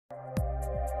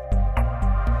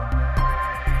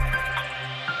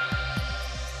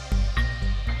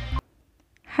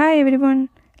Hi everyone,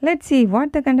 let's see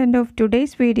what the content of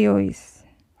today's video is.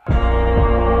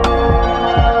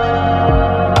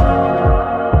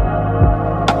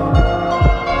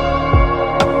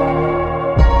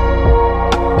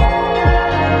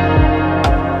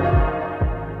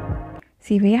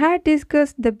 See, we had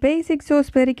discussed the basics of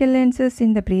spherical lenses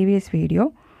in the previous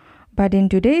video, but in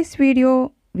today's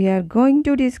video, we are going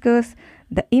to discuss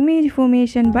the image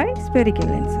formation by spherical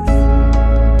lenses.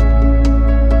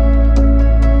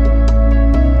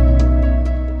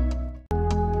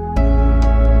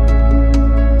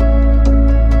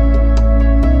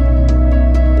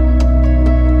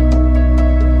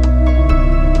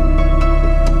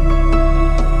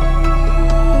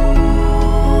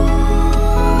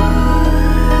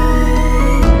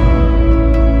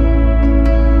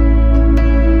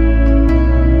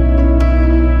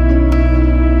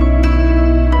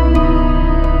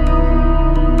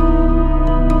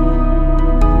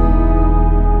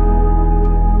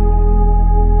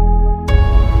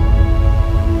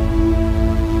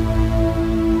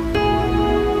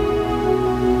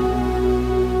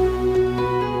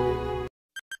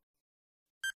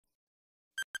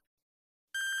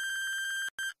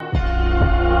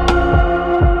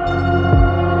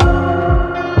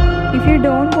 If you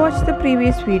don't watch the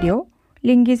previous video,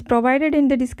 link is provided in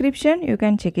the description, you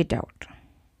can check it out.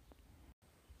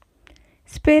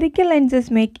 Spherical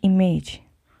lenses make image.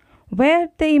 Where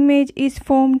the image is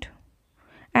formed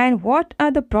and what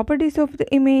are the properties of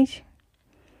the image?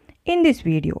 In this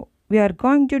video, we are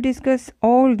going to discuss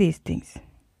all these things.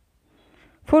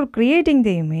 For creating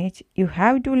the image, you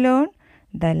have to learn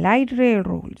the light ray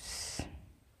rules.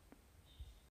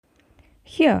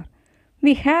 Here,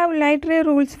 we have light ray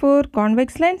rules for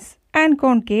convex lens and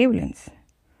concave lens,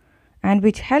 and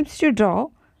which helps to draw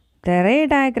the ray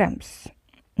diagrams.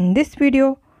 In this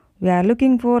video, we are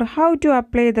looking for how to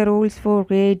apply the rules for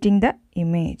creating the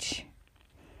image.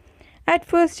 At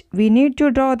first, we need to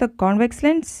draw the convex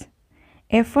lens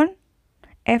f1,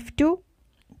 f2,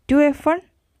 2f1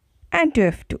 and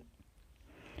 2f2.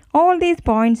 All these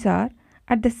points are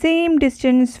at the same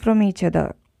distance from each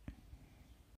other.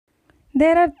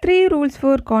 There are three rules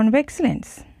for convex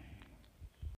lens.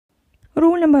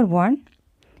 Rule number 1.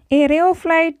 A ray of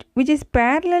light which is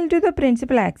parallel to the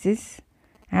principal axis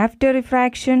after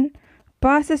refraction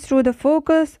passes through the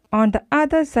focus on the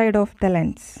other side of the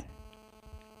lens.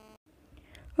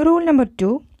 Rule number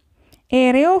 2.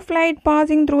 A ray of light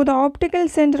passing through the optical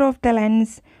center of the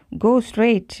lens goes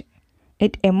straight.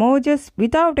 It emerges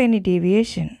without any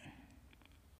deviation.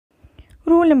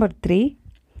 Rule number 3.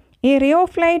 A ray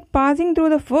of light passing through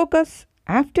the focus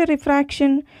after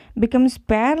refraction becomes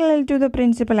parallel to the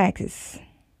principal axis.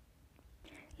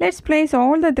 Let's place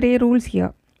all the three rules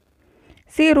here.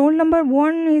 See, rule number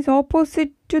 1 is opposite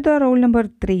to the rule number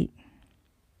 3.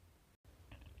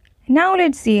 Now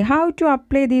let's see how to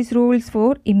apply these rules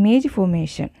for image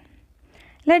formation.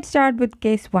 Let's start with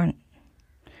case 1.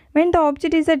 When the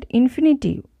object is at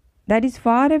infinity, that is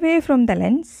far away from the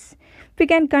lens, we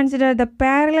can consider the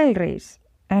parallel rays.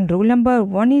 And rule number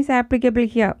 1 is applicable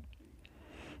here.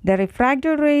 The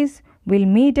refracted rays will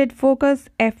meet at focus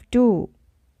f2,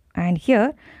 and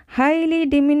here highly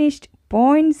diminished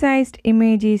point-sized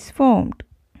image is formed.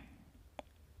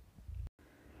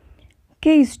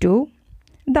 Case 2.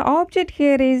 The object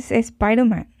here is a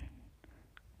Spider-Man.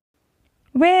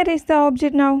 Where is the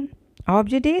object now?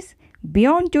 Object is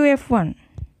beyond 2f1.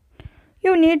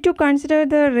 You need to consider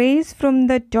the rays from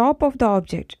the top of the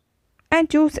object and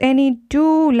choose any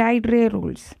two light ray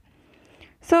rules.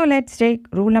 So let's take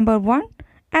rule number 1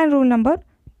 and rule number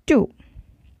 2.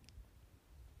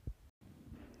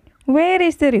 Where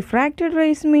is the refracted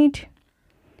rays meet?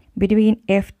 Between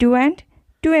f2 and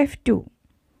 2f2.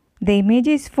 The image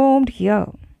is formed here.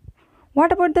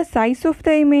 What about the size of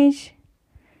the image?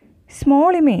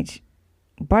 Small image,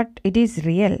 but it is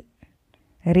real.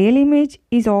 Real image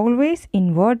is always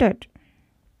inverted.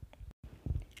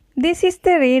 This is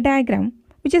the ray diagram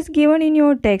which is given in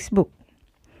your textbook.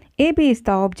 AB is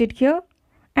the object here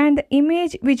and the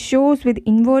image which shows with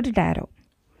inverted arrow.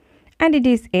 And it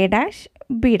is A dash,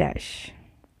 B dash.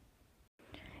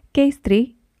 Case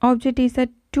 3. Object is at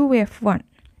 2f1.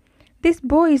 This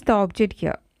bow is the object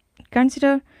here.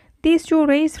 Consider these two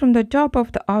rays from the top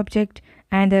of the object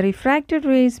and the refracted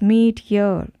rays meet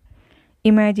here.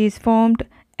 Image is formed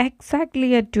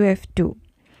exactly at 2f2.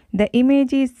 The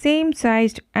image is same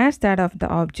sized as that of the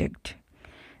object.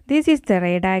 This is the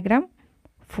ray diagram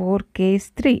for case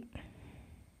 3.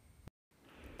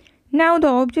 Now the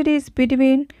object is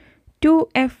between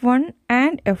 2f1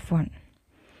 and f1.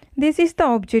 This is the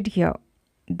object here.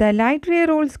 The light ray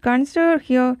rules considered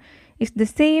here is the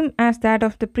same as that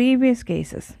of the previous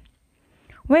cases.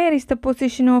 Where is the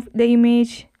position of the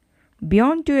image?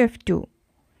 Beyond to F2.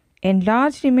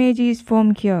 Enlarged image is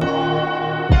formed here.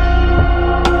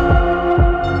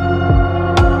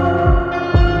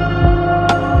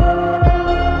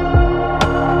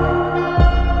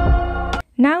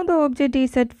 Now the object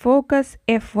is at focus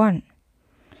F1.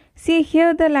 See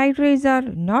here the light rays are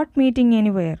not meeting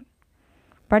anywhere,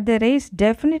 but the rays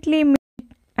definitely meet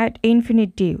at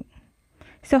infinitive.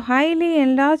 So highly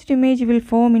enlarged image will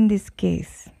form in this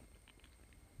case.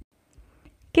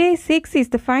 Case 6 is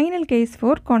the final case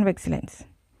for convex lens.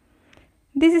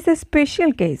 This is a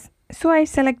special case, so I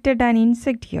selected an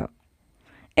insect here.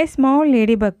 A small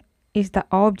ladybug is the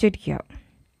object here.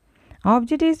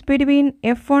 Object is between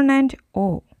F1 and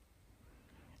O.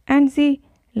 And see,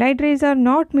 light rays are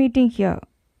not meeting here.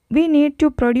 We need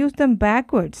to produce them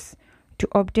backwards to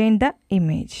obtain the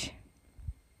image.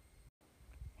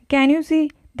 Can you see?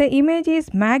 The image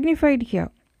is magnified here.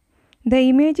 The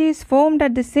image is formed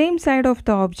at the same side of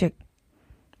the object,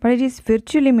 but it is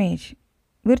virtual image.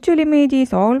 Virtual image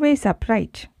is always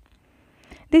upright.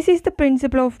 This is the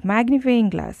principle of magnifying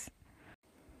glass.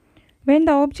 When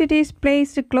the object is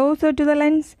placed closer to the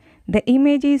lens, the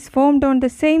image is formed on the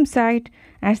same side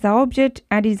as the object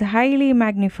and is highly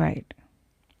magnified.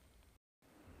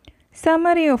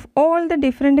 Summary of all the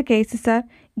different cases are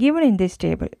given in this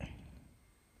table.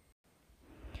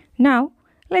 Now,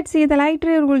 let's see the light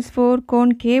ray rules for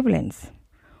concave lens.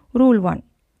 Rule 1.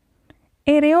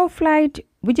 A ray of light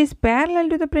which is parallel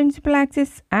to the principal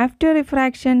axis after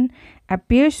refraction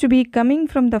appears to be coming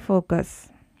from the focus.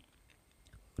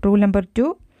 Rule number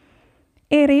 2.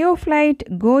 A ray of light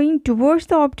going towards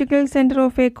the optical center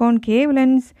of a concave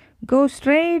lens goes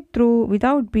straight through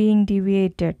without being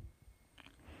deviated.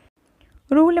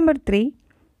 Rule number 3.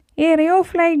 A ray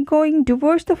of light going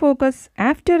towards the focus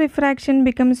after refraction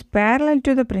becomes parallel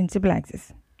to the principal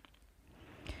axis.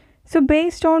 So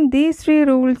based on these three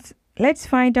rules, let's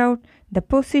find out the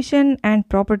position and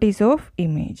properties of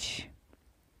image.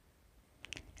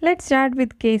 Let's start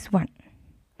with case 1.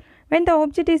 When the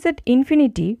object is at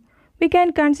infinity, we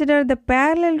can consider the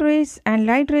parallel rays and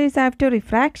light rays after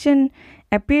refraction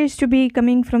appears to be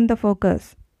coming from the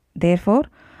focus. Therefore,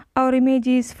 our image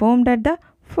is formed at the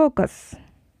focus.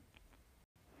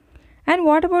 And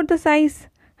what about the size?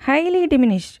 Highly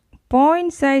diminished,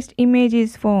 point-sized image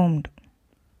is formed.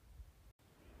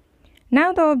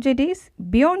 Now the object is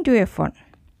beyond to F1.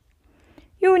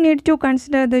 You need to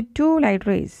consider the two light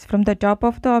rays from the top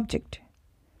of the object.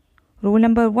 Rule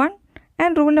number 1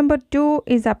 and rule number 2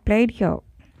 is applied here.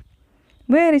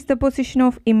 Where is the position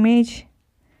of image?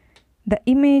 The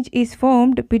image is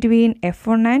formed between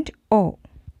F1 and O.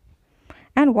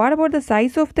 And what about the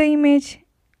size of the image?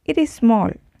 It is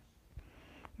small,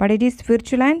 but it is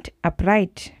virtual and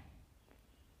upright.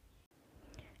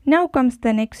 Now comes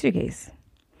the next case.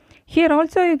 Here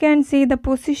also you can see the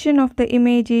position of the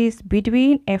image is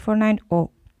between F1 and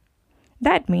O.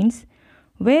 That means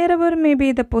wherever may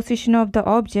be the position of the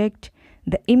object,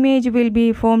 the image will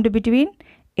be formed between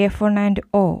F1 and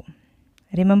O.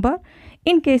 Remember,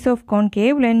 in case of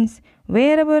concave lens,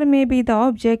 wherever may be the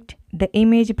object, the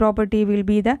image property will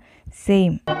be the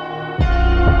same.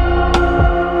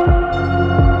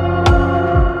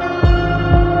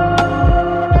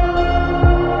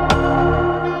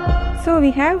 So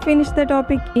we have finished the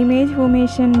topic image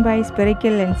formation by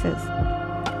spherical lenses.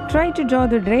 Try to draw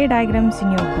the ray diagrams in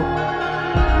your book.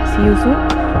 See you soon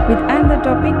with another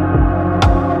topic.